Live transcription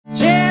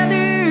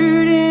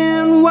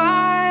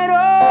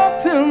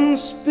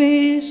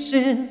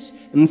kisses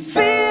and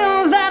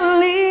feels that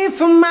leave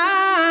for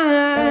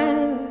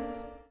miles.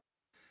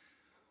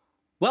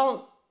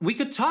 Well, we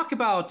could talk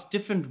about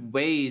different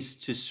ways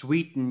to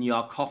sweeten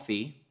your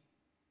coffee,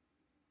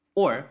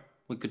 or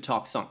we could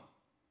talk song.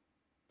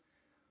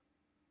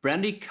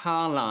 Brandi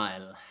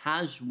Carlile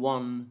has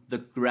won the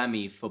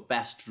Grammy for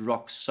Best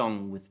Rock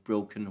Song with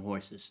Broken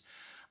Horses.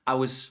 I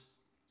was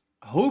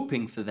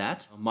hoping for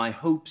that. My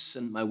hopes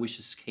and my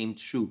wishes came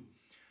true.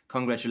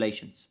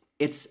 Congratulations.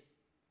 It's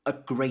a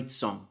great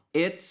song.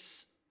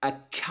 It's a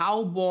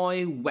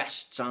cowboy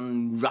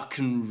western rock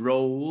and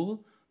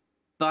roll,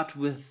 but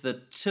with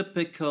the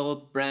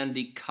typical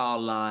Brandi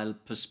Carlile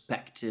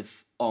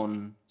perspective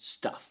on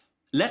stuff.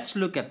 Let's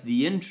look at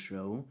the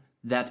intro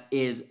that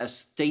is a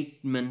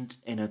statement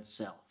in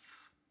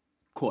itself.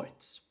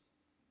 Chords.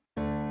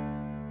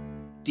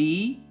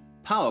 D,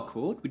 power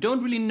chord. We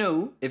don't really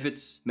know if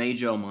it's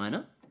major or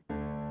minor.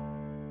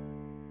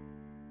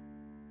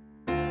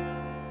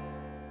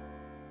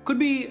 Could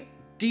be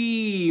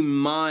D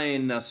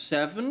minor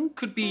 7,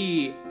 could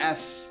be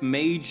F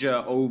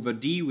major over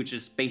D, which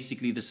is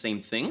basically the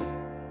same thing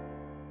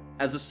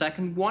as the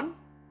second one.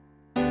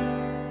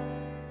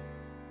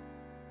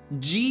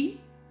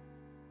 G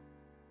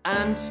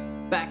and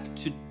back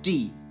to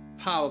D,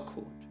 power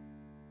chord.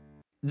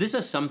 This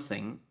is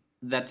something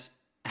that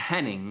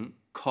Henning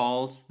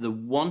calls the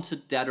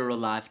wanted dead or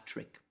alive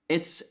trick.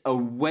 It's a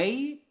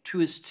way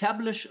to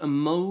establish a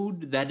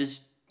mode that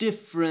is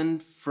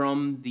different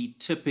from the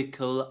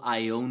typical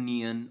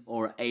Ionian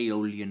or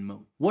Aeolian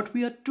mode. What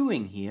we are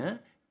doing here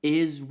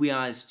is we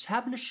are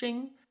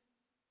establishing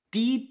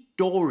D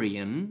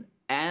Dorian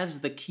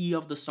as the key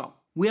of the song.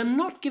 We are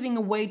not giving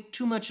away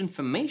too much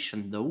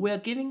information though, we are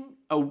giving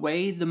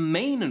away the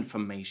main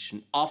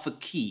information of a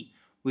key,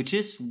 which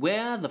is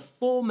where the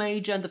 4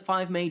 major and the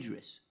 5 major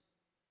is.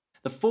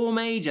 The 4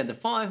 major and the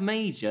 5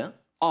 major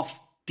of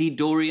D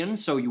Dorian,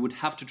 so you would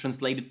have to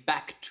translate it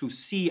back to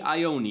C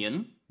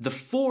Ionian. The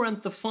 4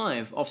 and the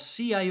 5 of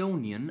C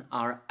Ionian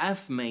are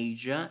F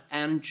major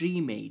and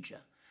G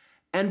major.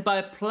 And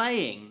by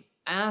playing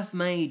F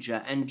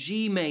major and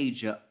G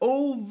major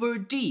over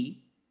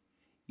D,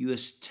 you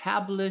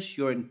establish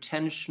your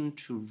intention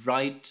to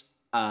write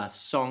a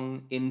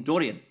song in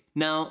Dorian.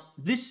 Now,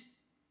 this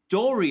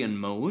Dorian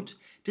mode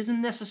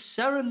doesn't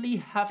necessarily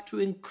have to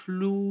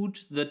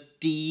include the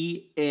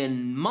D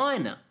in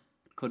minor.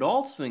 It could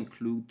also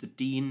include the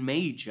D in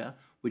major,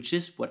 which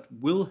is what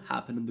will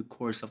happen in the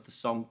course of the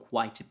song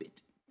quite a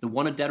bit. The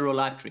wanted dead or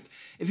alive trick.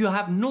 If you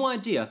have no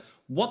idea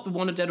what the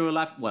wanted dead or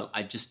alive, well,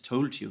 I just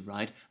told you,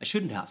 right? I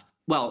shouldn't have.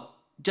 Well,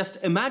 just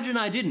imagine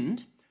I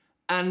didn't,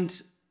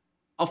 and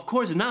of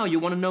course now you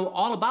want to know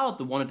all about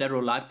the wanted dead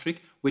or alive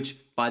trick, which,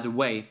 by the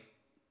way,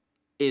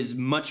 is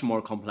much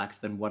more complex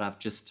than what I've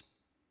just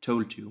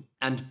told you,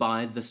 and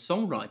buy the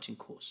songwriting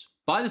course.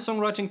 Buy the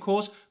songwriting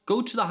course,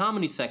 go to the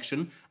harmony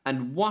section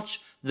and watch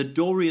the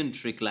Dorian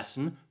trick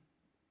lesson.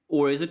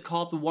 Or is it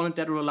called the wanted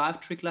dead or alive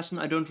trick lesson?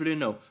 I don't really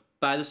know.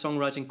 Buy the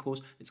songwriting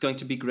course, it's going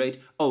to be great.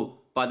 Oh,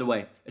 by the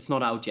way, it's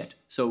not out yet.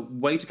 So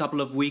wait a couple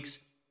of weeks,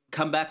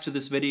 come back to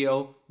this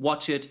video,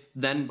 watch it,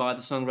 then buy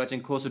the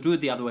songwriting course, or do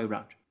it the other way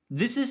around.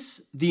 This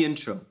is the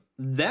intro.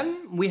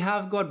 Then we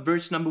have got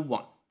verse number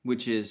 1,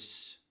 which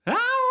is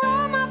I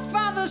want my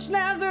father's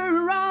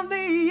leather on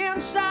the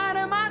inside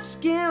of my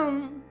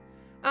skin.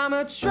 I'm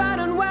a tried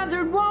and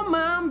weathered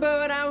woman,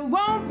 but I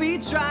won't be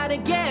tried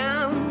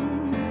again.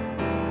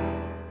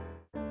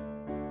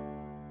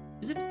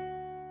 Is it?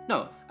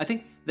 No, I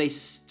think they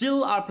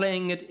still are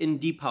playing it in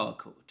D power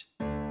chord.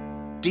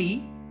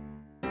 D,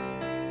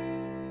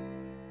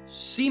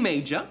 C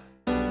major,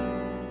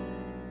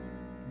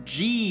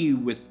 G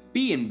with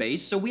B in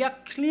bass, so we are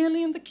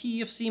clearly in the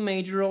key of C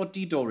major or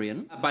D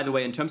Dorian. By the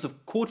way, in terms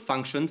of chord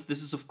functions,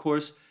 this is of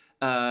course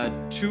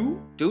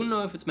 2, don't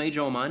know if it's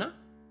major or minor,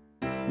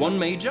 1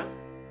 major,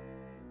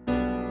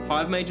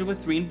 5 major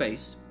with 3 in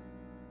bass,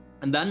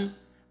 and then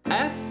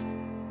F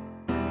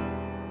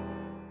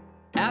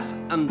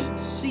and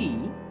C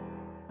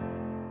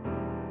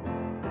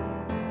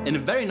in a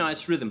very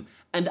nice rhythm.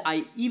 And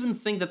I even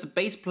think that the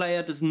bass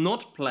player does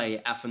not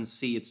play F and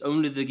C, it's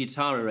only the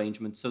guitar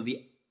arrangement. So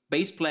the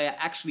bass player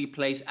actually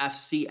plays F,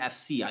 C, I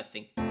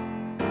think.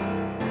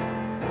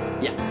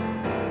 Yeah,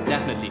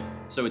 definitely.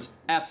 So it's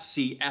F,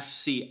 C, F,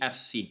 C, F,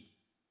 C.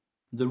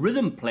 The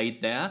rhythm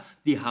played there,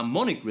 the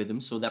harmonic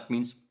rhythm, so that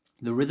means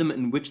the rhythm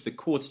in which the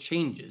chords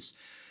changes,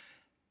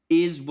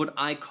 is what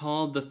I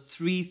call the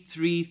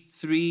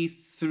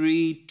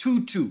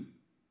 3-3-3-3-2-2.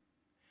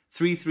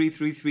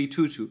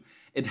 3-3-3-3-2-2.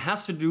 It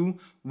has to do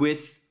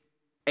with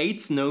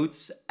 8th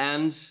notes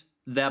and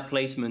their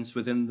placements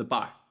within the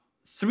bar.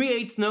 3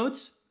 8th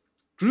notes,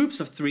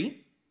 groups of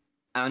 3,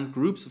 and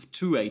groups of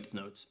 2 8th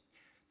notes.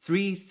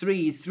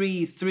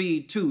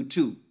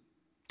 3-3-3-3-2-2.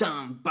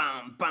 Dum,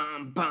 bam,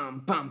 bam,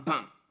 bam, bam,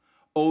 bam.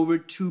 Over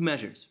 2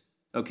 measures.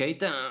 Okay?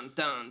 Dun,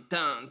 dun,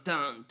 dun,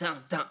 dun,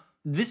 dun, dun.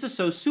 This is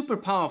so super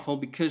powerful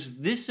because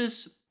this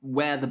is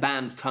where the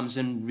band comes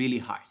in really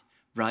hard,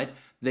 right?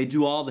 They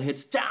do all the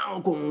hits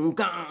down, gong,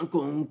 gong,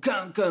 gong,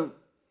 gong, gong.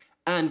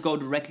 and go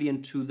directly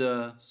into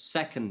the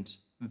second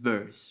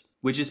verse,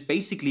 which is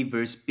basically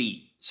verse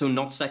B. So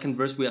not second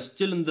verse, we are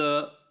still in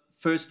the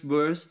first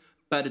verse,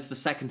 but it's the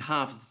second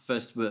half of the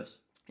first verse.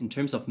 In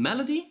terms of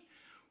melody,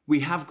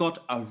 we have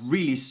got a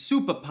really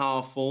super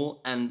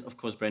powerful, and of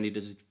course Brandi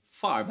does it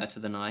far better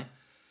than I,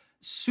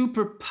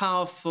 super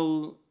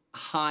powerful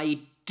high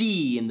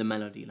D in the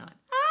melody line.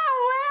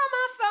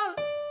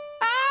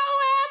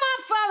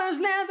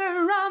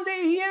 Leather on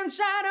the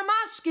inside of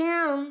my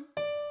skin.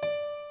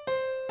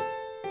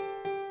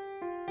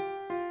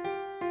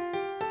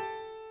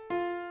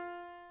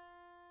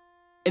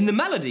 In the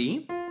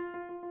melody,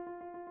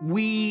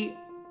 we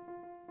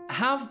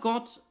have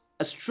got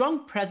a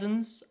strong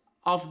presence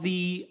of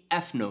the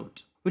F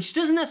note, which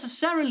doesn't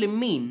necessarily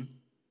mean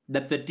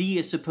that the D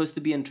is supposed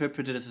to be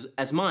interpreted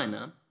as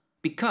minor,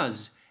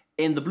 because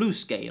in the blues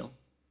scale,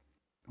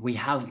 we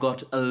have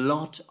got a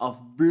lot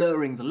of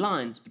blurring the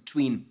lines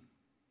between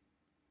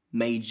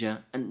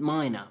major and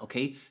minor,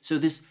 okay? So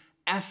this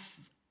F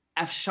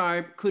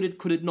sharp, could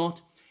it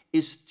not,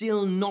 is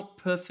still not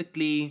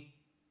perfectly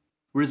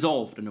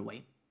resolved in a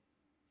way.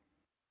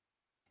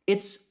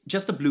 It's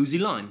just a bluesy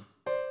line.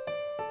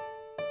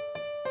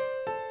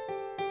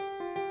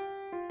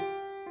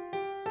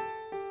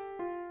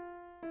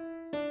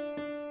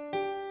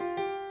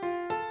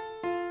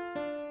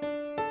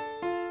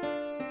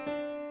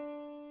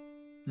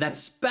 That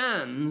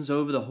spans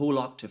over the whole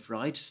octave,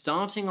 right?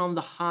 Starting on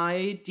the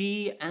high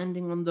D,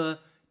 ending on the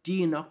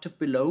D an octave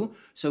below.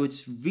 So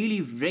it's really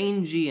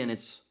rangy, and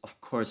it's,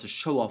 of course, a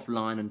show-off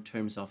line in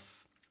terms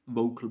of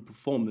vocal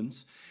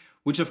performance,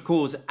 which, of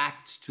course,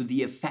 acts to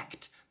the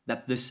effect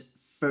that this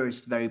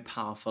first very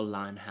powerful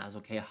line has,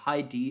 okay? A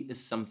high D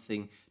is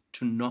something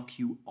to knock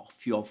you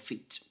off your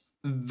feet.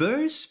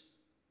 Verse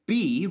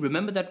B,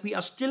 remember that we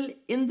are still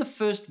in the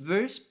first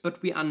verse,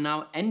 but we are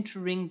now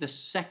entering the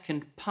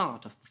second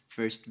part of the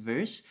first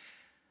verse,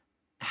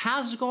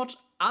 has got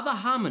other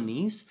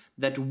harmonies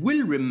that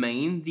will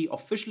remain the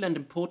official and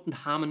important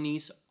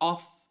harmonies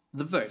of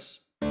the verse.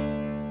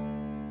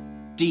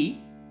 D,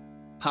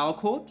 power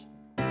chord,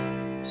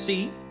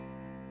 C,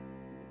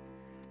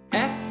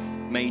 F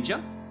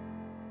major,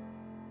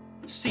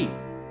 C.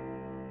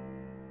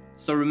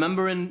 So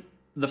remember, in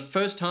the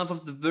first half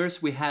of the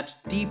verse we had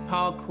D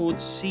power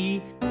chord,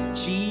 C,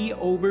 G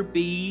over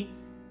B,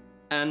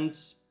 and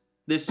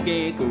this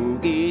ge go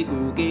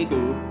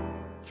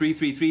 3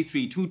 3 3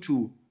 3 2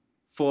 2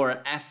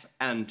 for F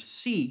and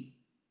C.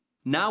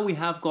 Now we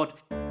have got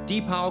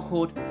D power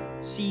chord,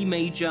 C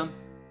major,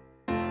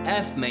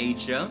 F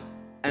major,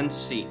 and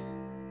C.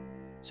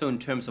 So in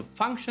terms of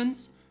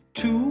functions,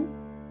 2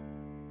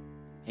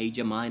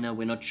 major, minor,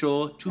 we're not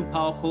sure, 2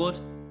 power chord,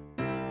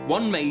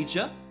 1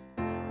 major,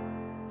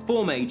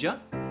 4 major,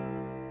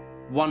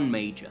 1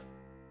 major.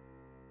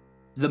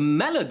 The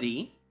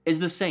melody is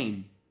the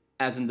same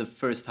as in the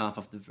first half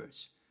of the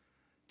verse.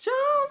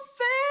 Don't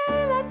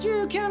think that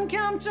you can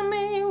come to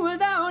me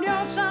without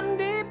your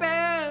Sunday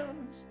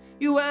best.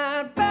 You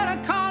had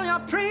better call your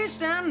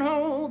priest and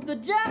hope the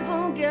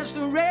devil gets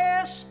the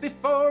rest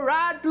before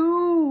I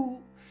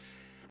do.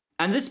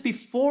 And this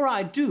before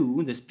I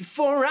do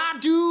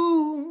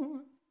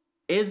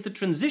is the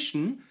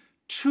transition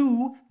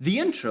to the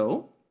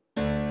intro.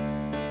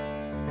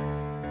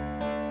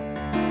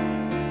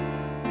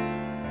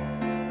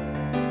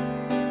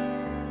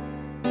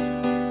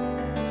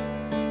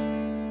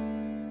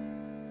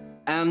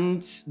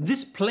 And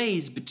this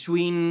plays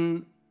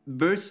between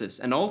verses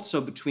and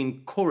also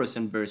between chorus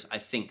and verse, I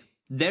think.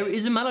 There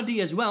is a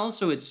melody as well,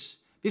 so it's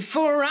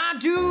before I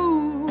do.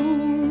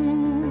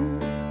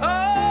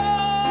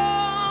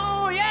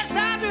 Oh, yes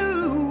I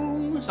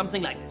do.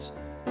 Something like this.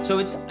 So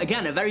it's,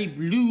 again, a very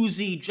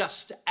bluesy,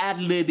 just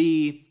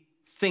ad-libby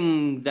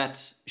thing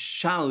that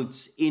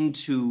shouts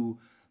into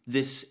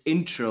this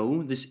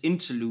intro, this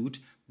interlude,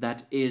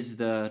 that is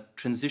the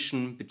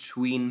transition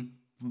between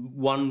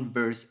one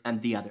verse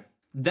and the other.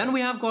 Then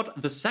we have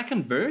got the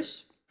second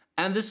verse,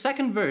 and the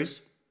second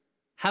verse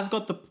has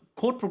got the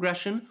chord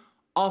progression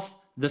of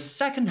the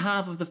second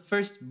half of the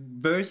first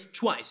verse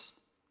twice.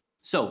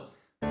 So,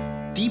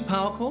 D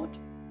power chord,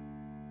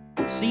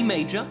 C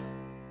major,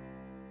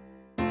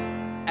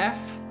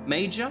 F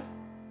major,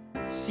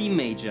 C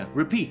major.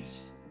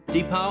 Repeats.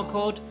 D power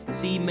chord,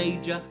 C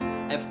major,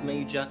 F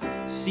major,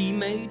 C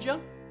major.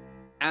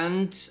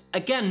 And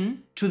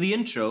again, to the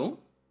intro.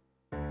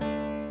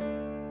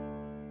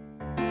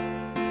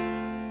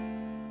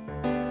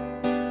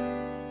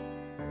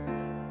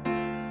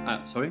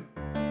 Sorry.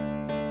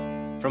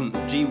 From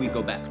G we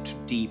go back to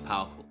D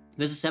power chord.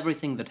 This is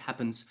everything that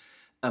happens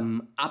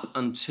up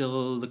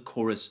until the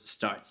chorus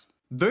starts.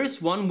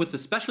 Verse 1 with the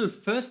special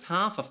first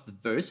half of the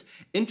verse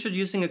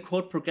introducing a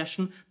chord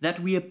progression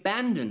that we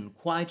abandon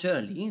quite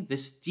early.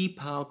 This D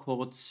power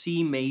chord,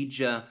 C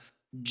major,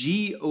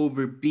 G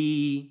over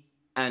B,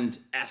 and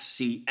F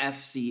C,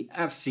 F C,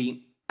 F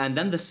C. And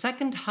then the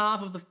second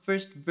half of the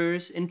first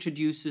verse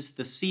introduces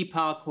the C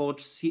power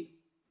chord,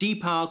 D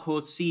power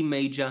chord, C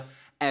major,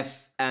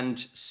 F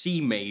and C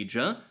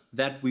major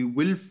that we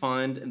will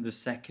find in the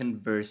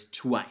second verse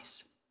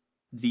twice.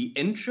 the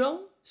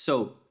intro,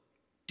 so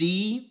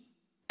D,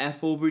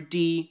 F over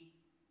D,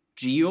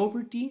 G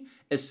over D,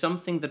 is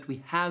something that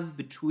we have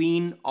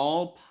between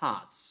all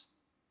parts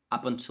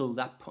up until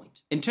that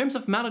point. In terms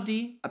of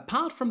melody,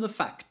 apart from the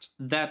fact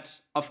that,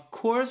 of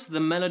course,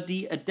 the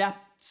melody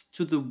adapts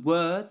to the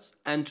words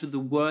and to the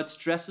word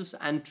stresses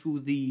and to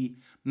the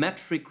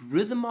metric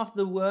rhythm of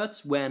the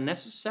words where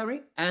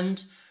necessary,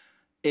 and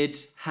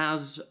it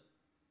has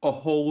a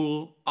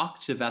whole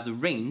octave as a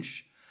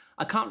range,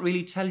 I can't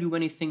really tell you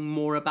anything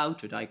more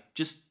about it.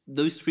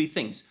 Those three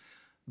things.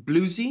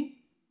 Bluesy,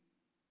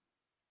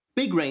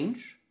 big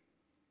range,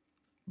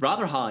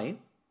 rather high,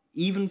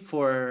 even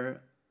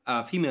for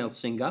a female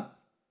singer,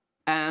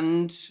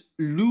 and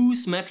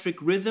loose metric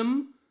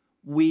rhythm.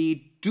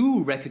 We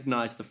do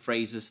recognize the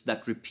phrases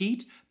that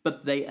repeat,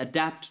 but they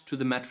adapt to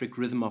the metric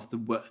rhythm of the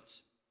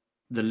words.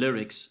 The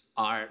lyrics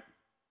are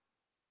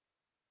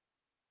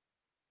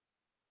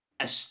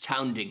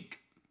astounding.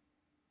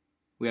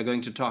 We are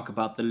going to talk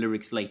about the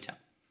lyrics later.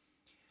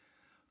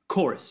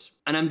 Chorus,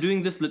 and I'm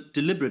doing this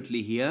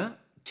deliberately here,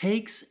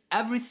 takes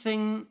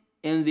everything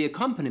in the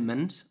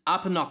accompaniment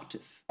up an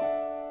octave.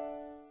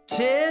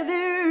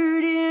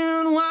 Tethered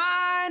in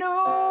wide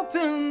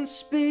open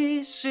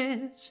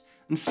spaces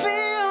and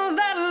fields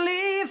that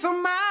lead for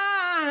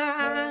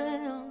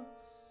miles,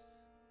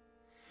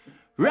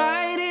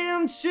 right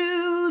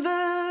into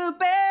the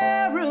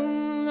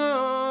barrel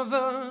of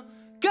a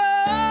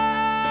gun.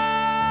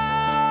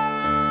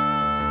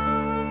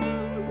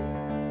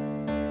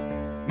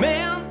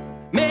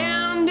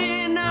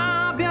 Mending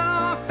up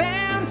your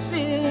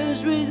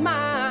fences with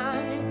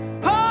my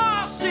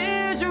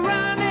horses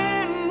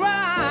running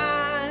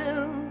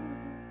wild.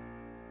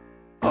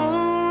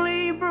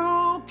 Only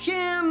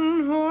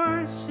broken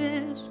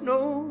horses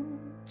know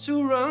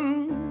to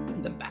run.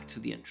 And then back to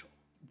the intro.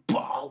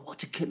 Wow,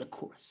 what a killer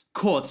chorus.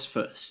 Chords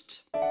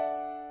first.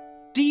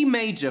 D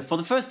major for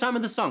the first time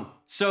in the song.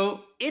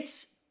 So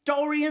it's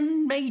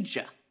Dorian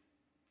major.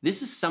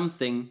 This is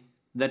something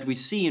that we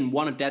see in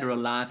Wanted Dead or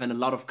Alive and a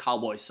lot of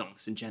cowboy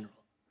songs in general.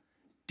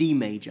 D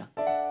major.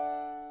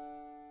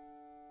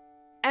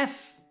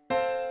 F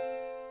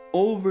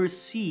over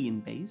C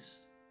in bass.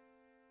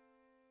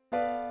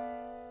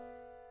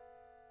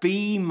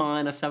 B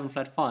minor 7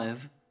 flat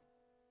 5.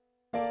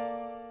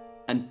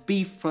 And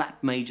B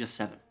flat major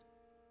 7.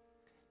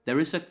 There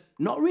is a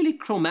not really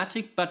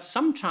chromatic, but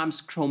sometimes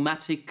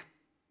chromatic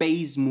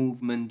bass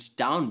movement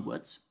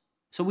downwards.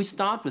 So we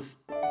start with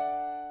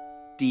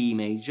D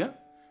major,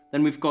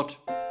 then we've got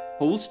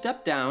whole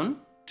step down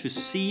to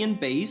C in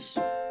bass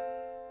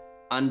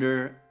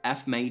under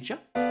F major,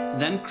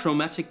 then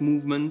chromatic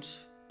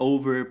movement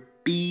over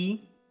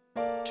B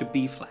to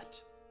B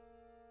flat.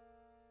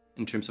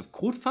 In terms of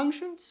chord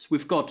functions,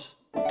 we've got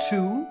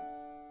 2,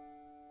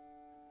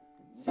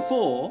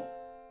 4,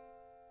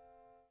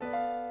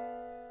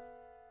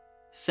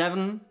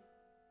 7,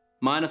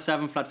 minor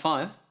 7 flat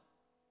 5,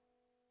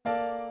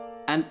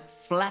 and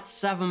flat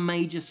 7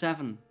 major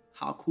 7.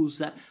 How cool is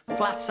that?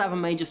 Flat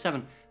 7 major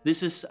 7.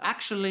 This is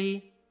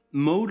actually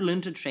modal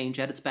interchange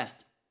at its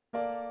best.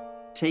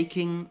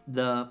 Taking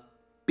the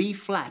B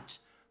flat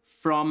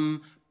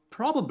from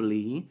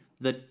probably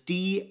the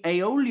D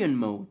Aeolian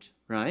mode,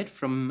 right?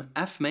 From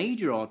F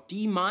major or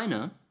D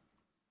minor,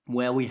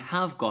 where we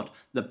have got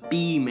the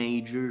B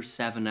major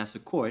 7 as a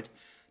chord,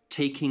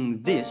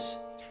 taking this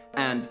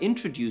and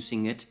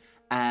introducing it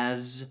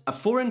as a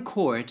foreign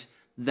chord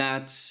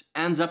that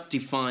ends up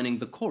defining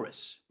the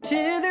chorus.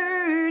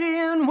 Tethered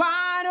in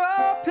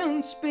wide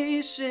open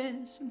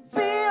spaces and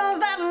fields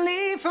that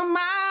lead for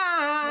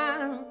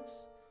miles.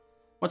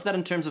 What's that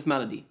in terms of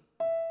melody?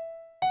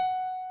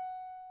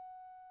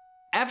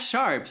 F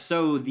sharp,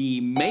 so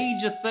the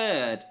major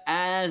third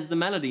as the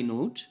melody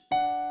note.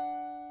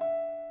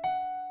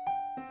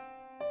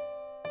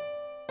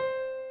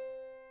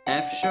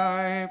 F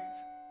sharp,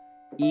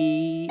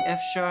 E,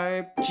 F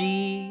sharp,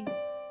 G,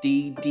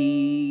 D,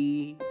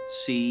 D,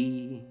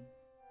 C.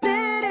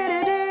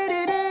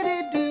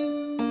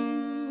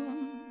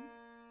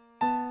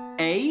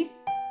 A.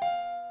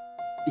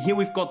 Here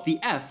we've got the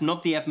F,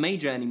 not the F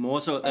major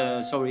anymore. So,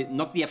 sorry,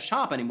 not the F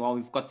sharp anymore.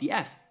 We've got the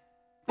F.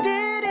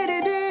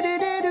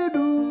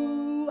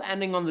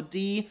 Ending on the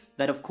D.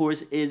 That, of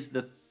course, is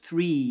the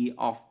 3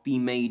 of B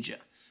major.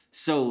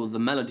 So the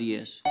melody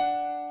is.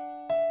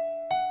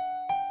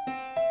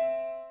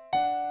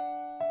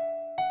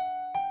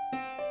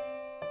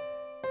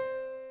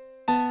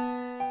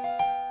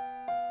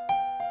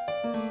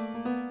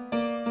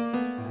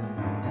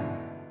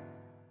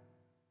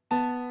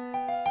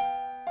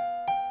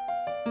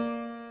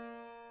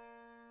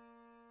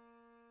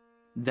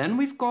 Then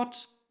we've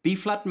got B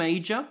flat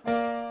major,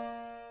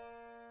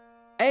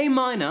 A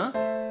minor,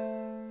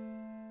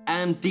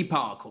 and D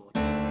power chord.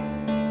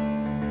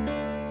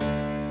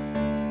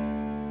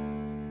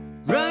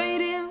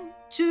 Right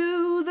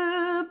into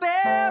the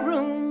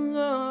barrel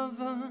of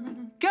a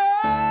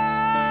gun.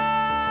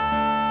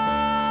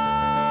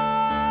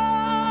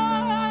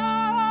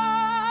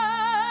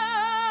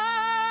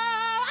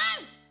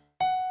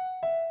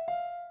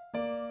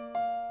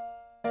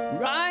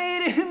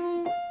 right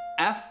in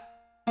F.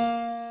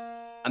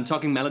 I'm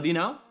talking melody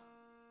now.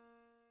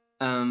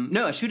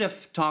 No, I should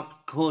have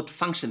talked chord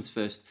functions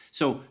first.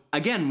 So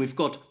again, we've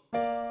got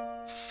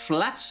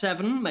flat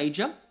 7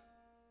 major,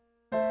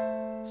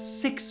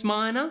 6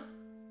 minor,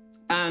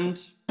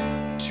 and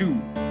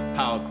 2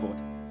 power chord.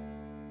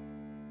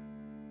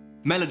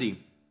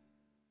 Melody.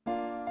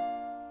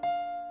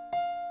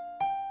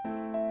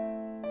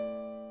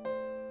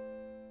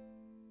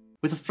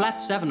 With a flat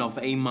 7 of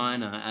A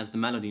minor as the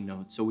melody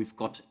note. So we've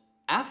got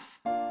F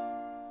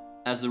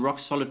as the rock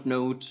solid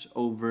note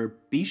over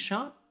B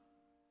sharp.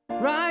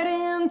 Right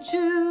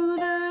into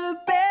the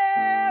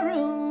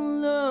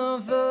barrel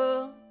of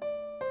a...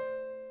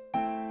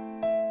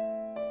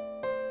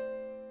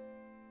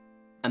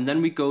 And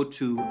then we go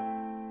to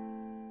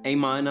A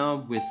minor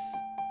with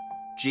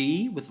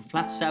G, with a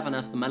flat 7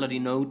 as the melody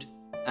note,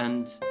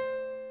 and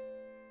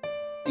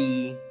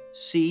D,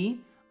 C,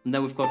 and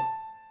then we've got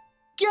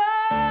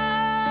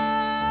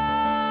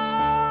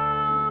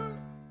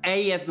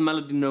A as the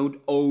melody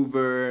note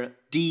over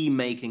D,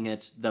 making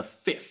it the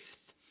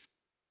 5th.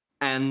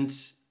 And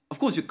of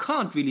course you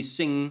can't really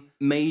sing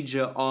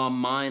major or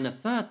minor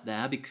third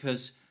there,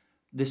 because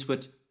this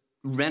would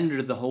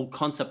render the whole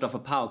concept of a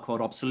power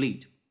chord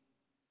obsolete.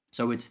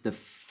 So it's the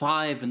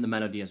 5 in the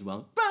melody as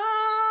well.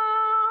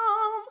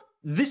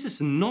 This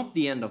is not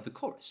the end of the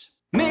chorus.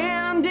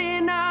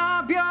 Mending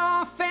up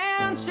your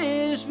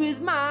fences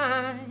with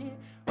my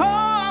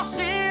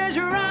horses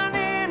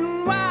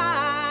running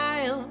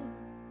wild.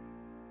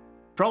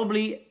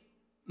 Probably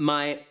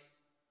my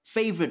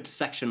favorite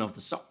section of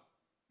the song.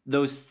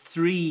 Those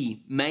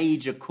 3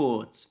 major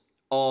chords,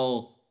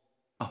 all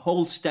a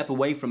whole step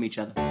away from each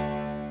other.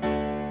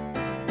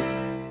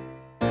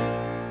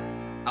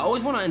 I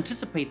always want to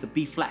anticipate the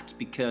B flat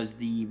because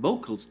the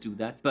vocals do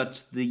that,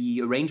 but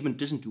the arrangement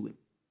doesn't do it.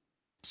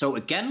 So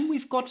again,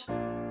 we've got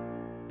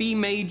B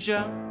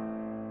major,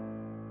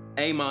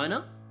 A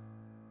minor,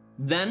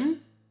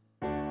 then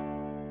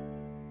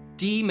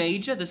D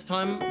major, this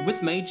time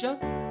with major,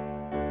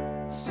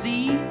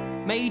 C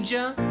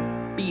major,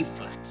 B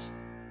flat,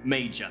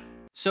 major.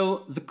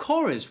 So the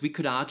chorus, we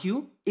could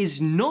argue, is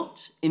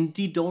not in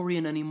D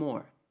Dorian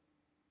anymore.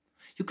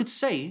 You could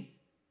say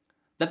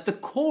that the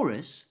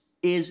chorus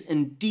is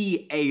in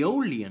D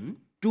Aeolian,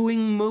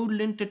 doing modal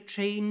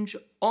interchange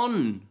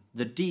on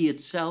the D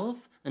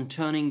itself and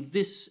turning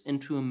this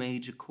into a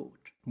major chord.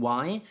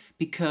 Why?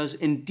 Because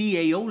in D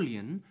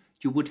Aeolian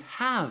you would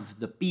have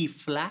the B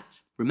flat.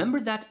 Remember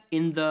that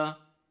in the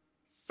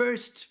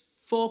first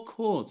 4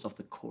 chords of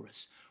the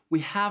chorus we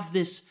have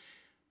this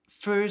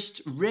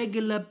first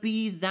regular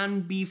B,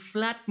 then B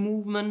flat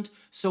movement,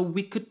 so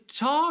we could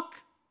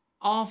talk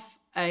of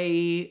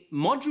a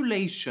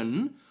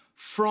modulation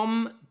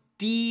from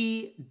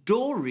D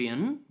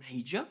Dorian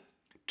major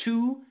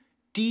to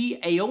D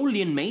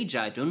Aeolian major.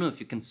 I don't know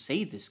if you can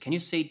say this. Can you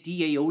say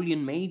D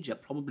Aeolian major?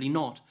 Probably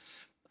not.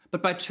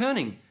 But by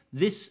turning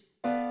this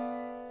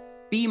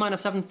B minor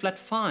 7 flat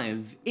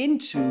 5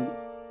 into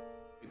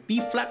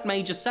B flat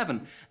major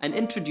 7 and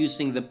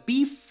introducing the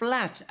B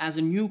flat as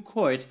a new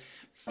chord,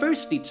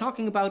 firstly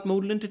talking about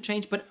modal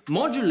interchange, but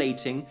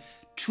modulating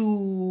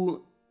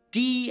to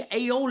D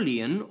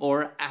Aeolian,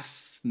 or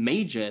F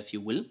major if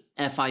you will,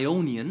 F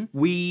Ionian,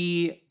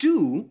 we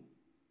do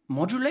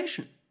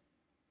modulation,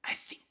 I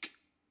think.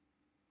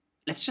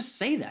 Let's just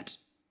say that.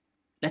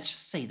 Let's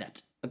just say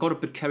that. I got a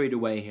bit carried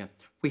away here.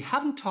 We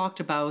haven't talked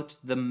about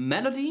the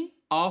melody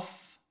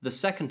of the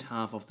second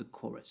half of the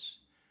chorus.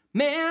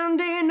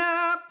 Mending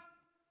up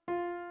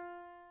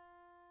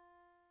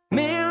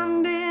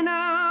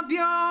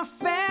your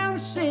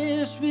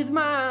fences with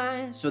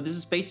mine. So this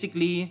is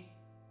basically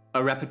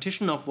a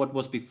repetition of what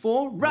was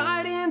before.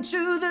 Right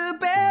into the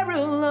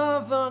barrel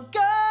of a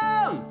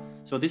gun.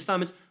 So this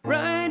time it's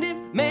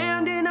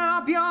mending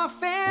up your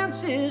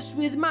fences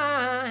with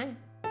my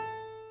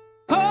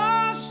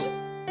horse.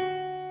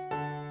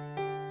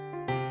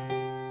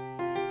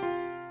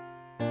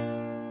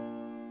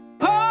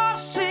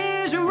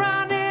 Horses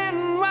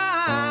running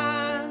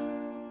wild.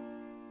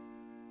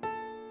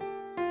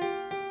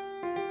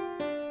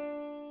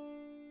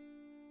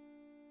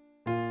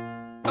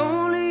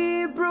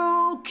 Only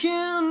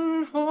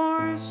broken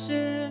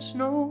horses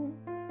know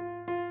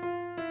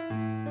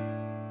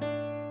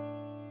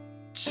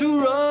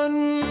to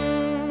run.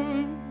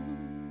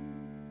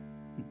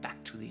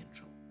 Back to the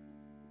intro.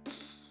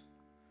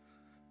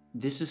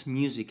 This is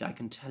music, I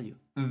can tell you.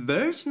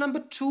 Verse number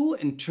 2,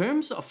 in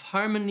terms of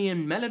harmony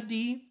and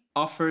melody,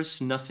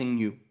 offers nothing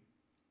new.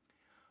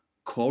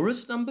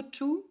 Chorus number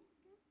 2,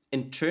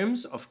 in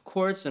terms of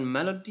chords and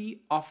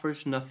melody,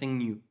 offers nothing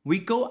new. We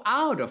go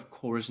out of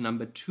chorus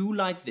number 2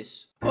 like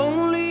this.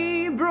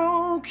 Only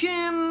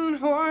broken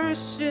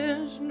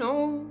horses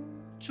know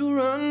to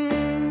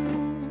run.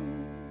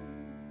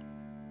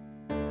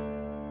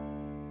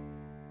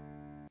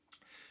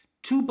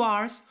 2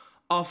 bars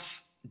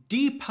of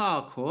D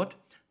power chord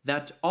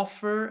that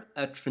offer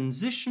a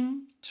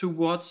transition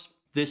towards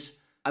this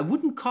I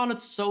wouldn't call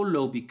it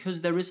solo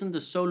because there isn't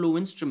a solo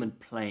instrument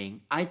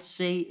playing. I'd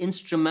say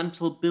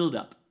instrumental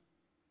build-up.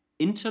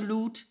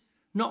 Interlude?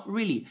 Not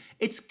really.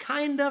 It's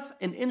kind of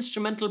an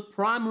instrumental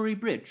primary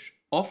bridge,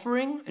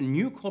 offering a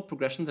new chord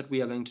progression that we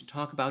are going to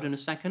talk about in a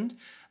second,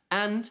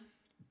 and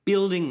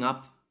building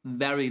up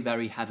very,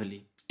 very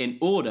heavily in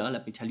order,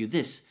 let me tell you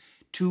this,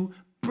 to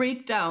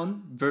break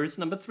down verse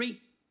number 3.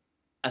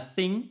 A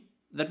thing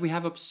that we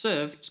have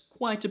observed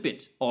quite a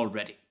bit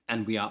already,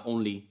 and we are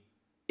only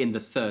in the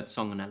third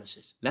song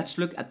analysis. Let's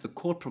look at the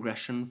chord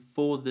progression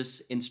for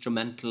this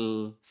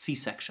instrumental C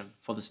section,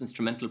 for this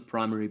instrumental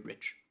primary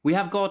bridge. We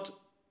have got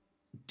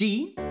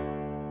D,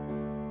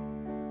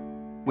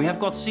 we have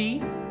got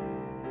C,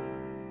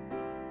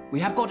 we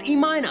have got E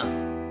minor,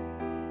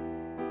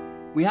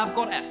 we have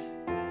got F.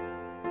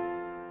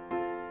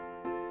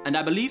 And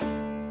I believe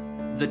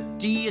the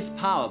D is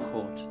power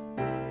chord.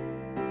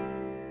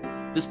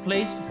 This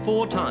plays for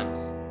 4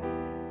 times.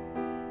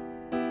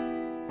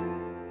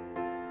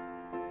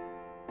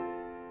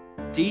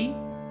 D,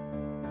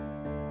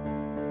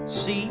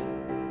 C,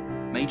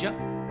 major,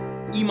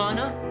 E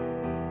minor,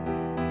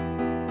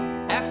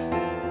 F,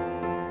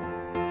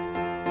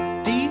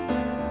 D,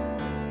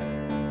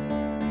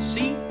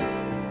 C,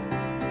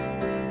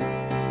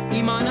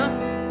 E minor,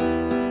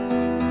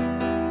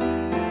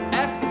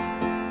 F,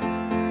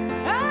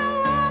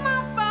 oh,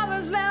 my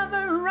father's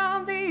leather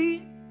on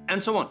thee,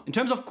 and so on. In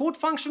terms of chord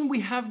function,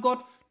 we have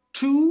got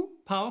 2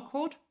 power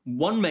chord,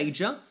 1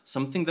 major,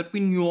 something that we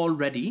knew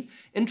already,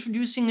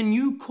 introducing a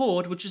new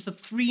chord, which is the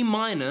 3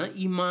 minor,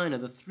 E minor,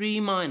 the 3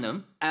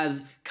 minor,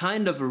 as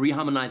kind of a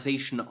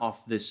reharmonization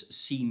of this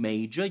C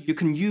major. You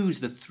can use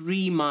the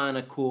 3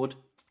 minor chord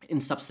in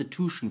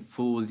substitution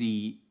for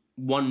the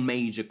 1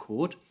 major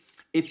chord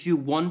if you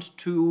want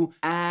to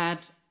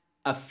add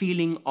a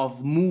feeling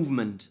of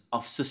movement,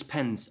 of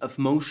suspense, of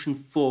motion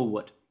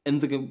forward. In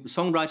the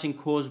songwriting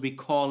course, we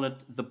call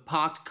it the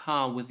parked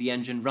car with the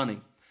engine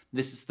running.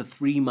 This is the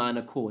 3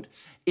 minor chord.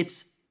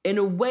 It's in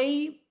a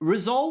way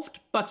resolved,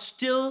 but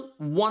still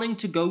wanting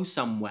to go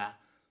somewhere.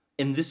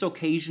 In this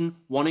occasion,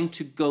 wanting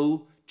to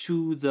go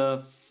to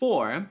the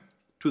 4,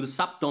 to the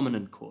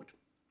subdominant chord.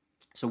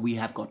 So we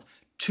have got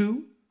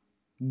 2,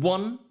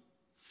 1,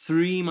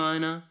 3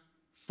 minor,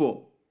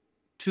 4.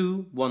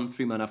 2, 1,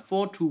 3 minor,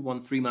 4, 2, 1,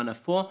 3 minor,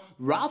 4.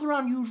 Rather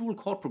unusual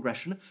chord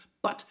progression,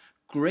 but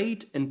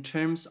great in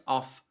terms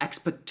of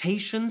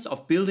expectations,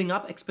 of building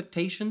up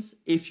expectations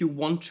if you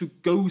want to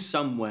go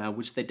somewhere,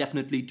 which they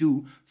definitely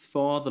do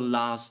for the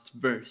last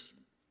verse.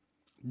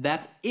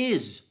 That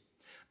is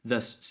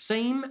the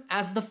same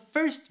as the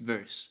first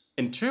verse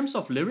in terms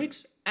of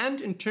lyrics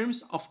and in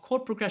terms of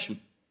chord progression.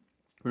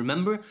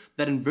 Remember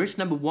that in verse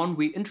number 1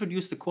 we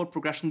introduced the chord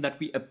progression that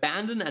we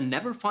abandon and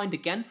never find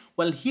again?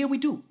 Well, here we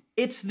do.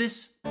 It's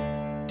this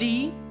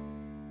D,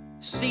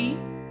 C,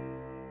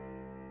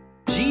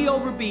 G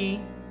over B,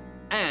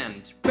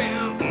 and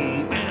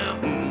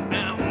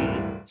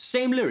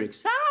same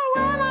lyrics. I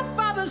wear my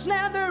father's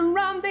leather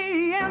on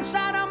the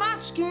inside of my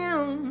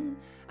skin.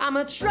 I'm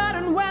a tried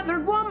and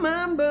weathered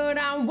woman, but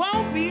I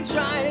won't be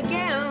tried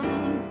again.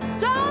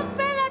 Don't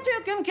think that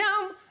you can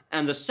come.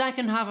 And the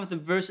second half of the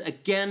verse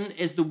again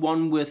is the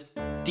one with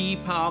D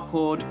power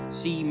chord,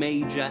 C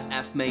major,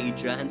 F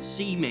major, and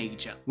C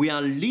major. We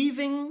are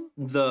leaving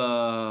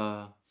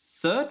the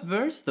third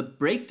verse, the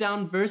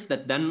breakdown verse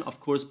that then of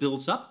course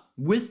builds up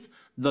with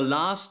the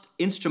last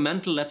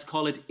instrumental, let's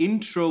call it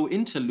intro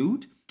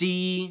interlude,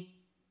 D,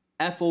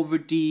 F over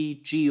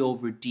D, G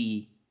over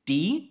D,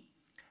 D,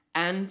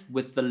 and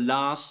with the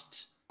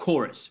last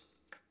chorus.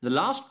 The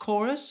last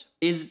chorus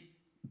is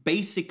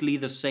basically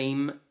the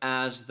same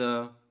as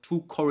the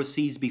 2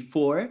 choruses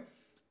before,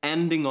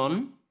 ending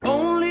on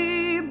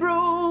only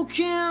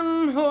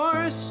broken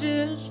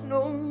horses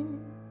know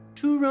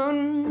to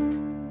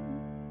run.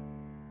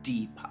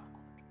 D power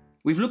chord.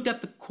 We've looked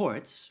at the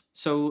chords,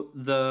 so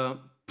the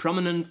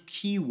prominent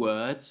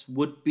keywords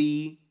would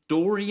be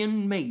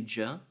Dorian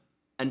major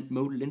and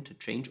modal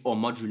interchange or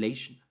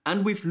modulation.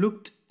 And we've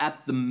looked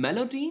at the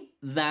melody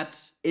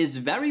that is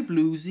very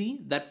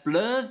bluesy, that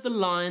blurs the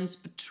lines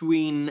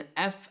between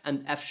F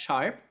and F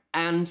sharp,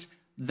 and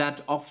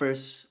that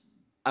offers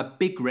a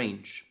big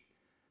range.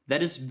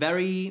 That is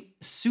very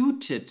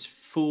suited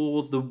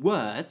for the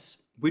words,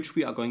 which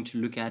we are going to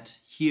look at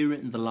here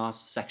in the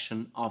last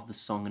section of the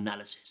song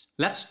analysis.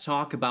 Let's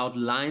talk about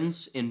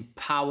lines in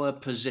power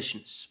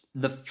positions.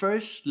 The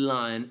first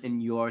line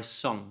in your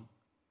song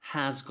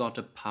has got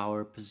a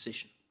power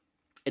position.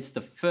 It's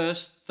the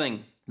first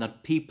thing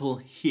that people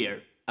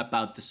hear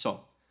about the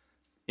song.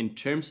 In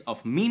terms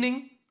of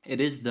meaning,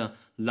 it is the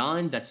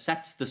line that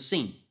sets the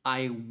scene.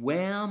 I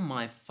wear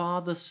my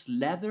father's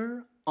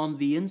leather on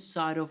the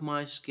inside of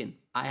my skin.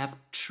 I have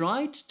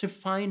tried to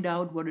find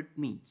out what it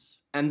means.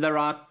 And there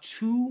are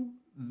 2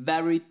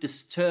 very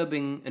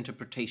disturbing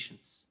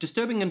interpretations.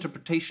 Disturbing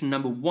interpretation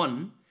number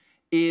 1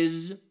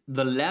 is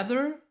the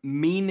leather,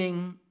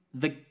 meaning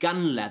the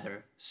gun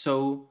leather.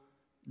 So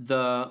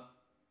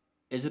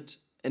is it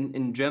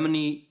in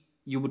Germany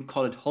you would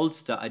call it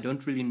holster? I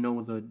don't really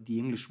know the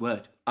English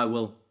word. I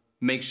will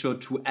make sure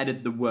to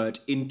edit the word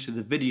into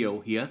the video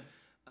here.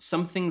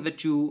 Something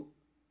that you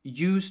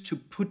use to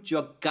put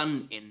your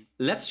gun in.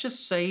 Let's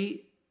just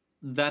say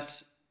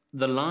that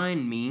the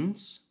line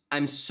means,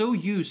 I'm so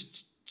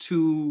used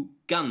to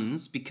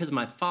guns because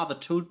my father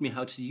told me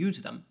how to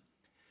use them,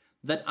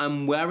 that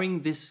I'm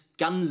wearing this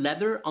gun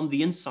leather on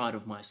the inside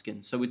of my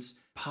skin. So it's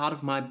part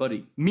of my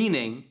body.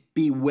 Meaning,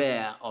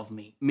 beware of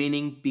me.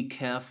 Meaning, be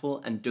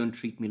careful and don't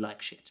treat me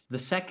like shit. The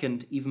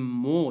second, even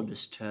more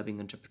disturbing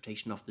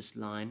interpretation of this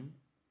line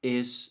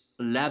is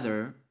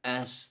leather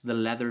as the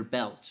leather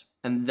belt.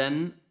 And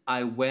then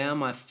I wear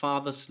my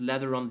father's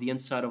leather on the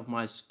inside of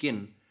my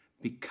skin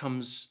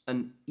becomes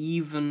an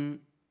even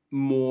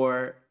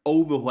more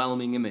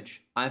overwhelming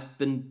image. I've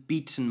been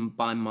beaten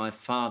by my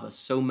father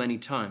so many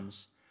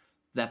times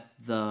that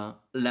the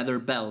leather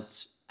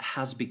belt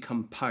has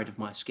become part of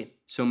my skin.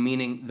 So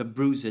meaning the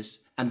bruises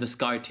and the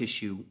scar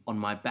tissue on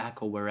my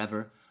back or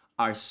wherever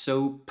are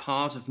so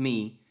part of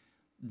me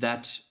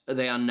that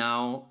they are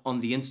now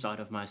on the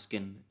inside of my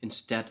skin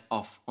instead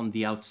of on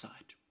the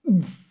outside.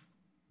 Oof.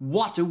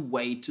 What a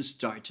way to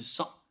start a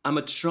song. I'm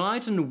a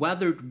tried and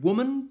weathered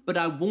woman, but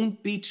I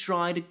won't be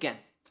tried again.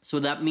 So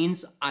that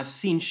means I've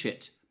seen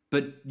shit,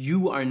 but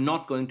you are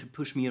not going to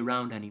push me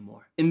around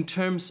anymore. In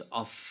terms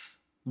of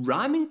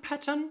rhyming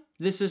pattern,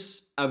 this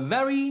is a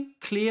very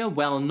clear,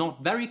 well,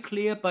 not very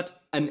clear,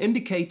 but an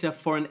indicator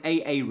for an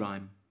AA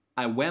rhyme.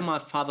 I wear my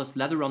father's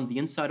leather on the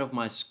inside of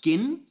my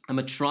skin. I'm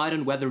a tried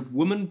and weathered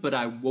woman, but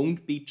I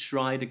won't be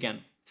tried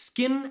again.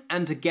 Skin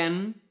and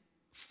again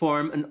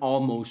form an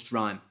almost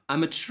rhyme.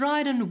 I'm a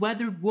tried and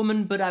weathered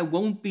woman, but I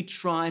won't be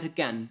tried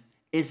again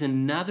is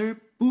another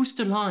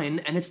booster line,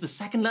 and it's the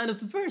second line of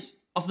the verse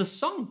of the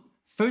song.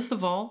 First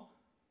of all,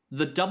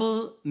 the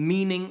double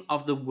meaning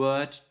of the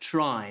word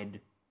tried.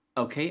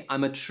 Okay,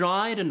 I'm a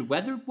tried and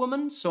weathered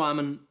woman, so I'm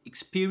an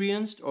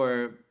experienced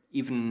or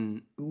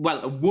even,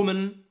 well, a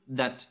woman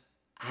that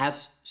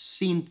has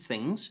seen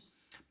things,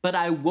 but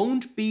I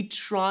won't be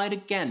tried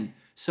again.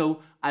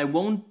 So I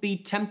won't be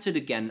tempted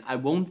again. I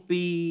won't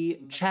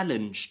be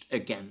challenged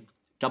again.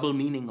 Double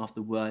meaning of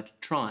the word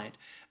tried.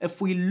 If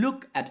we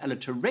look at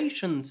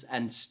alliterations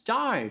and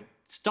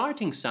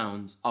starting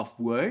sounds of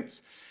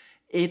words,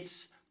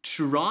 it's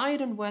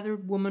tried and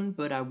weathered woman,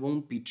 but I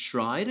won't be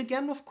tried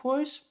again, of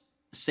course.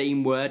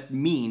 Same word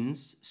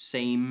means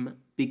same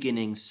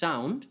beginning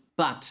sound,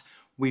 but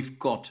we've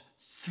got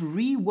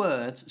three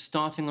words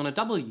starting on a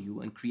W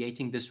and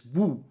creating this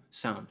woo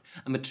sound.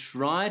 I'm a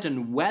tried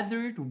and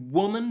weathered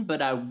woman,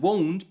 but I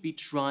won't be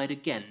tried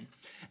again.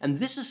 And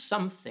this is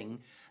something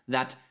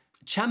that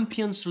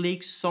Champions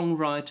League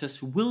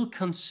songwriters will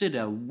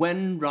consider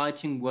when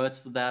writing words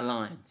for their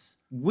lines.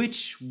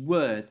 Which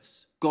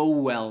words go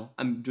well?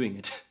 I'm doing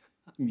it.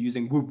 I'm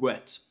using woo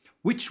words.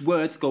 Which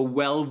words go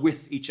well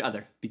with each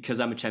other? Because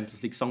I'm a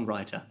Champions League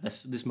songwriter.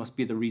 This must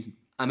be the reason.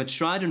 I'm a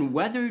tried and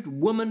weathered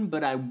woman,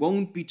 but I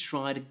won't be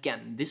tried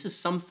again. This is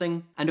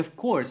something, and of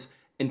course,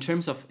 in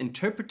terms of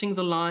interpreting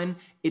the line,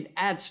 it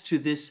adds to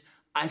this,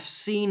 I've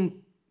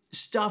seen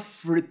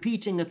stuff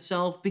repeating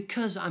itself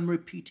because I'm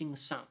repeating a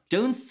sound.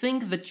 Don't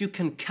think that you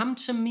can come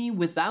to me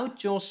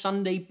without your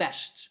Sunday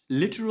best.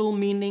 Literal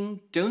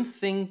meaning, don't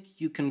think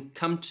you can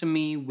come to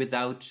me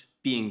without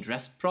being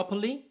dressed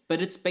properly,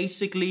 but it's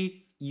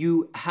basically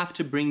you have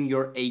to bring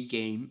your A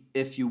game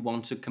if you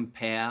want to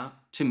compare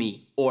to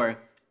me, or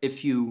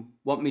if you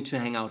want me to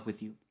hang out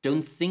with you.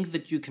 Don't think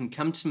that you can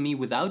come to me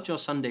without your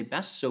Sunday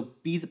best, so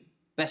be the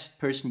best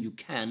person you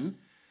can.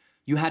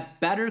 You had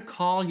better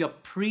call your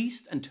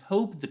priest and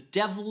hope the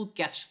devil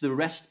gets the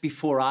rest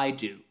before I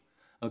do.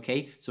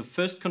 Okay, so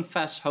first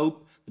confess,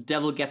 hope the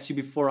devil gets you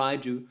before I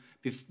do,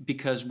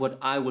 because what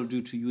I will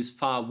do to you is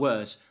far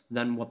worse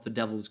than what the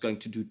devil is going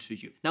to do to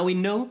you. Now we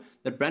know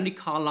that Brandi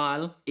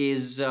Carlile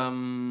is a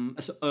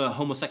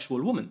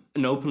homosexual woman,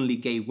 an openly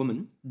gay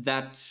woman,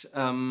 that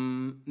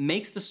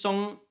makes the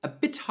song a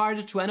bit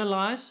harder to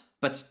analyze,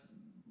 but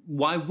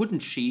why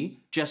wouldn't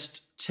she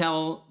just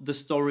tell the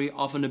story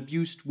of an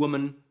abused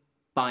woman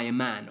by a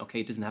man?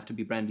 Okay, it doesn't have to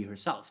be Brandi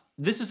herself.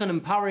 This is an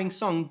empowering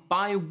song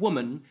by a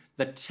woman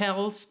that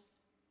tells,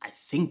 I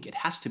think it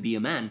has to be a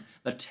man,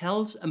 that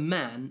tells a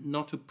man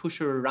not to push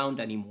her around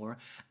anymore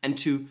and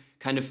to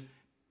kind of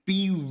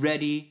be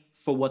ready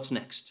for what's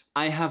next.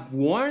 I have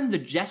worn the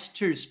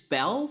jester's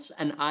bells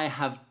and I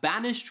have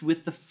banished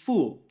with the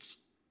fools.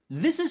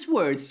 This is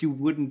words you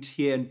wouldn't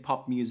hear in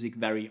pop music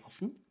very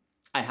often.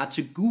 I had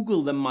to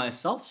Google them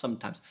myself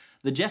sometimes.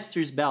 The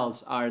jester's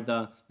bells are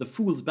the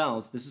fool's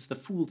bells. This is the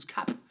fool's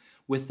cap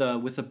with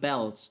the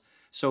bells.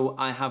 So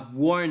I have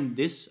worn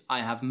this, I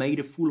have made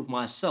a fool of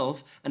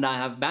myself, and I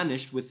have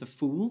banished with the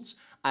fools.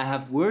 I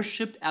have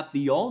worshipped at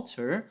the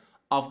altar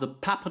of the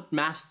puppet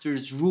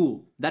master's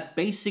rule. That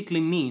basically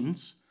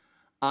means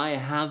I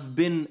have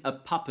been a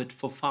puppet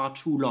for far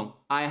too long.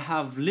 I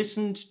have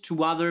listened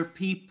to other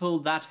people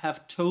that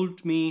have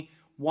told me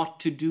what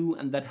to do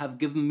and that have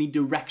given me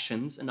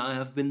directions, and I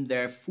have been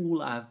their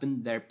fool, I have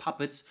been their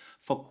puppets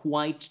for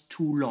quite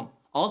too long.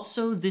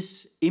 Also,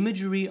 this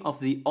imagery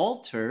of the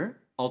altar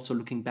also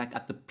looking back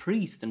at the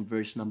priest in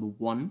verse number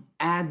 1,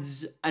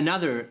 adds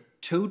another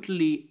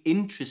totally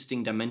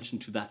interesting dimension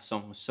to that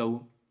song.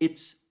 So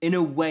it's in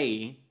a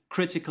way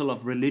critical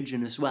of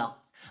religion as well.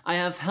 I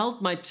have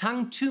held my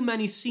tongue too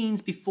many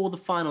scenes before the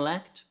final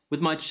act,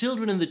 with my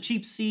children in the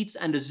cheap seats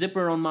and a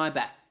zipper on my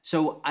back.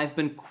 So I've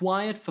been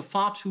quiet for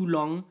far too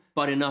long,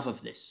 but enough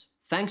of this.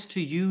 Thanks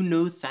to you,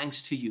 no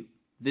thanks to you.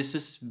 This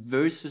is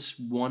verses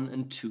 1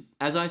 and 2.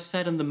 As I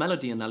said in the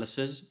melody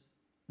analysis,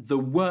 the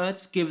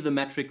words give the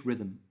metric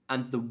rhythm,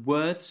 and the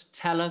words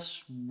tell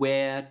us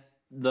where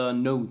the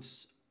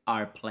notes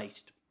are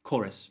placed.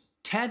 Chorus.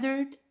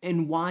 Tethered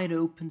in wide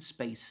open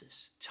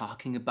spaces,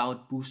 talking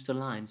about booster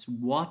lines.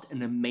 What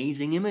an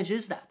amazing image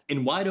is that?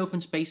 In wide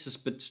open spaces,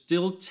 but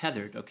still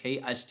tethered, okay?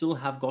 I still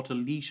have got a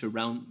leash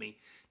around me.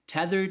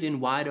 Tethered in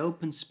wide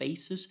open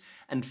spaces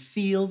and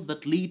fields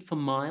that lead for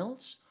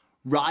miles,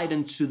 right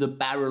into the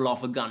barrel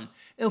of a gun.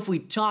 If we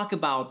talk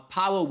about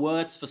power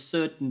words for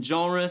certain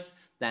genres,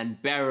 then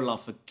barrel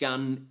of a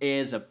gun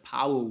is a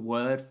power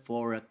word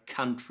for a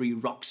country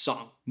rock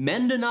song.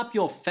 Mending up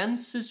your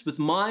fences with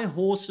my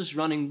horses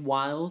running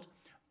wild,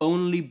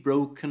 only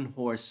broken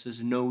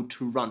horses know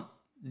to run.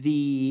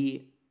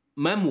 The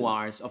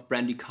memoirs of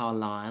Brandi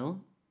Carlile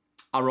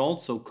are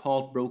also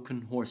called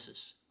Broken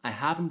Horses. I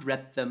haven't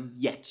read them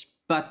yet,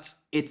 but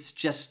it's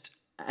just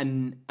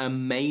an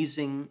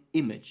amazing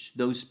image,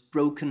 those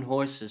broken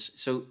horses.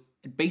 So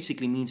it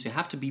basically means you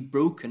have to be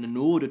broken in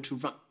order to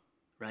run,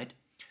 right?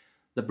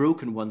 The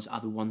broken ones are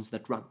the ones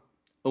that run.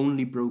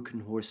 Only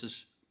broken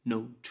horses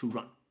know to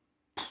run.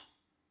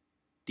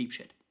 Deep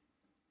shit.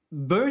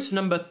 Verse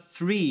number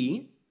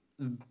 3,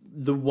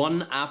 the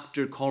one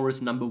after chorus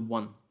number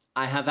 1.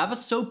 I have ever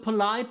so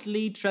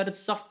politely treaded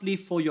softly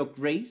for your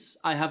grace.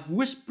 I have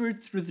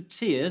whispered through the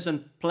tears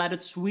and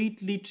pleaded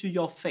sweetly to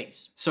your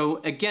face.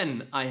 So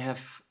again, I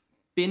have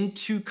been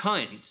too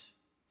kind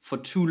for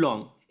too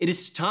long. It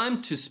is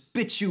time to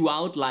spit you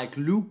out like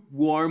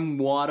lukewarm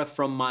water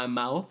from my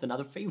mouth.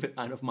 Another favorite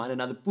line of mine,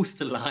 another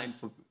booster line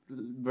for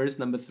verse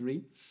number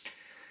 3.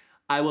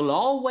 I will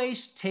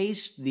always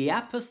taste the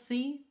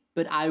apathy,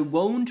 but I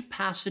won't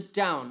pass it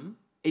down.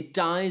 It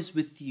dies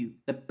with you.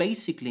 That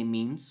basically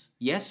means,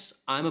 yes,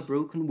 I'm a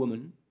broken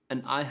woman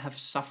and I have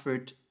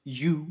suffered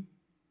you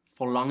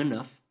for long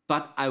enough,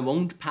 but I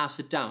won't pass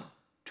it down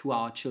to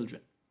our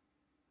children.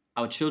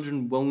 Our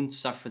children won't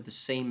suffer the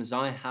same as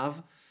I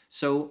have.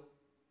 So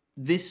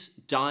this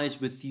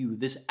dies with you.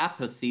 This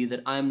apathy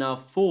that I am now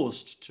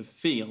forced to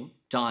feel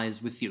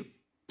dies with you.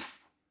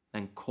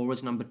 Then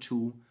chorus number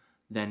 2,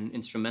 then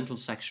instrumental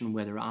section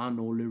where there are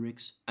no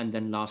lyrics, and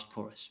then last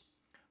chorus.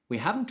 We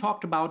haven't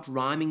talked about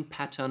rhyming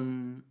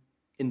pattern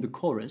in the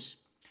chorus.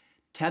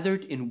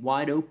 Tethered in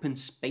wide open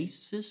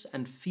spaces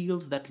and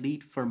fields that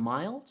lead for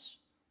miles,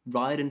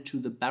 right into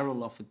the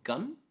barrel of a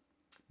gun.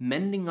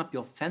 Mending up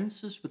your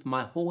fences with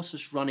my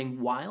horses running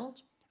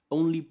wild.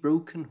 Only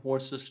broken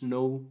horses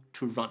know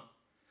to run.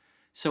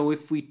 So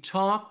if we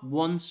talk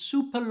one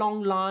super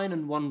long line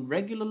and one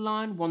regular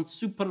line, one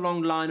super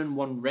long line and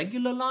one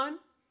regular line,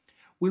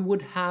 we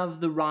would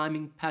have the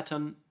rhyming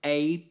pattern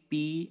A,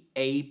 B,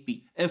 A,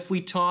 B. If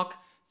we talk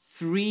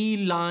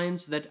 3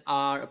 lines that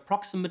are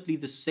approximately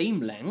the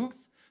same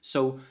length,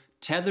 so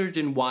tethered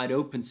in wide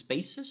open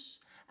spaces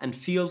and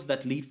fields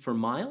that lead for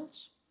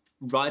miles,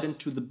 right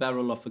into the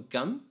barrel of a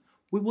gun,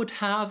 we would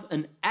have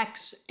an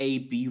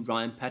XAB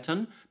rhyme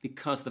pattern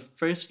because the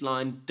first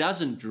line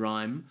doesn't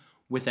rhyme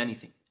with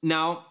anything.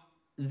 Now,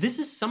 this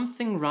is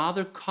something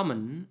rather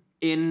common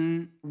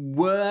in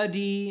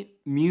wordy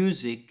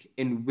music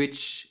in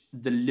which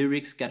the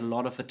lyrics get a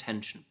lot of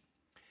attention.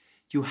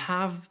 You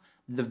have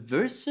the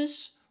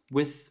verses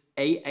with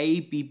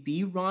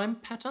AABB rhyme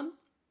pattern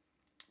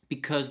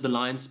because the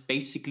lines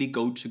basically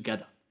go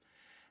together.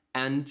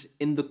 And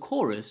in the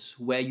chorus,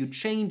 where you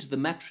change the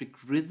metric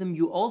rhythm,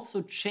 you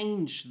also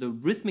change the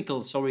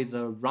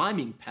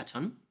rhyming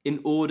pattern in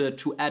order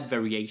to add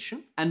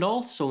variation and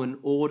also in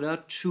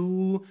order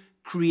to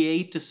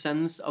create a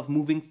sense of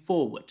moving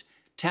forward.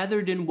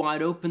 Tethered in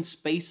wide open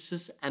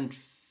spaces and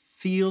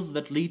fields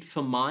that lead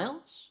for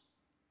miles.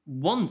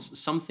 Once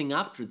something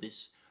after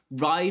this,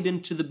 right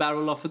into the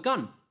barrel of a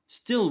gun.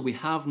 Still, we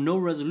have no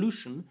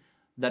resolution.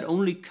 That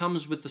only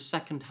comes with the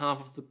second half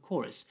of the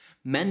chorus.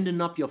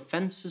 Mending up your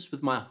fences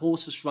with my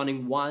horses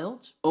running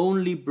wild.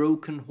 Only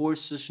broken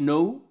horses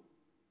know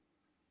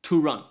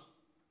to run.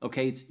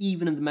 Okay, it's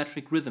even in the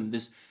metric rhythm,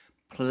 this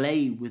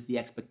play with the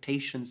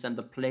expectations and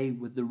the play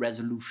with the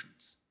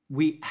resolutions.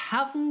 We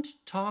haven't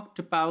talked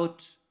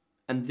about,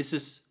 and this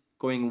is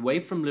going away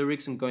from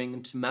lyrics and going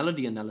into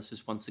melody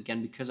analysis once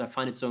again because I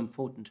find it so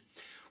important.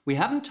 We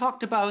haven't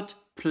talked about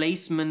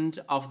placement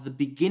of the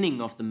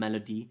beginning of the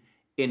melody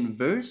in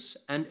verse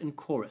and in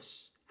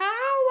chorus. I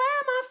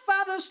wear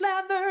my father's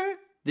leather.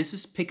 This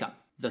is pickup.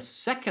 The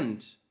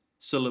second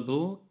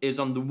syllable is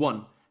on the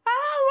 1.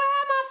 I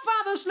wear my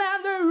father's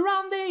leather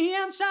on the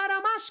inside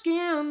of my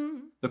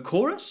skin. The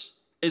chorus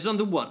is on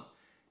the 1.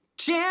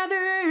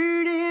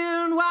 Tethered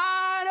in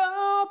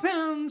wide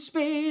open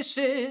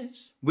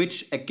spaces.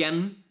 Which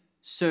again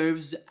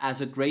serves as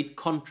a great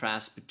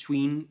contrast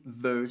between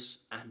verse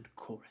and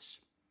chorus.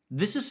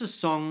 This is a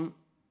song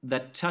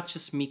that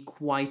touches me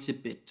quite a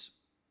bit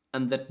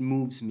and that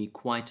moves me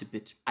quite a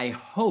bit. I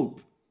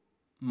hope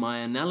my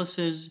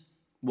analysis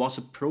was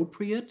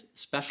appropriate,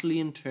 especially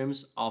in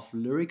terms of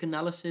lyric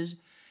analysis,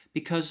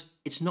 because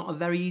it's not a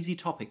very easy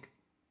topic.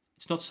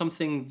 It's not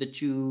something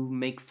that you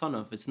make fun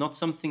of. It's not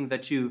something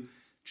that you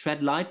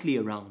tread lightly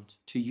around,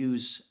 to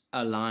use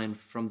a line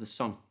from the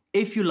song.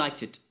 If you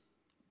liked it,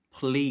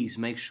 please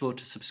make sure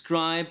to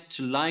subscribe,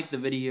 to like the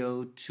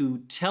video, to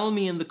tell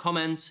me in the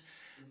comments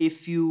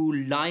if you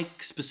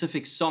like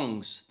specific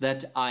songs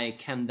that I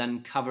can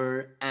then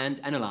cover and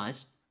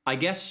analyze. I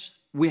guess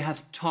we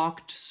have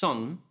talked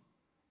song.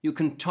 You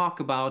can talk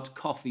about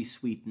coffee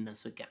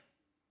sweetness again.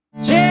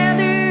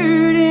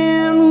 Tethered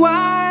in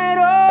wide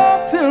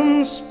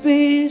open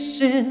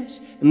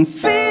spaces and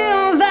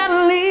fields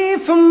that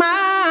leave for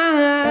my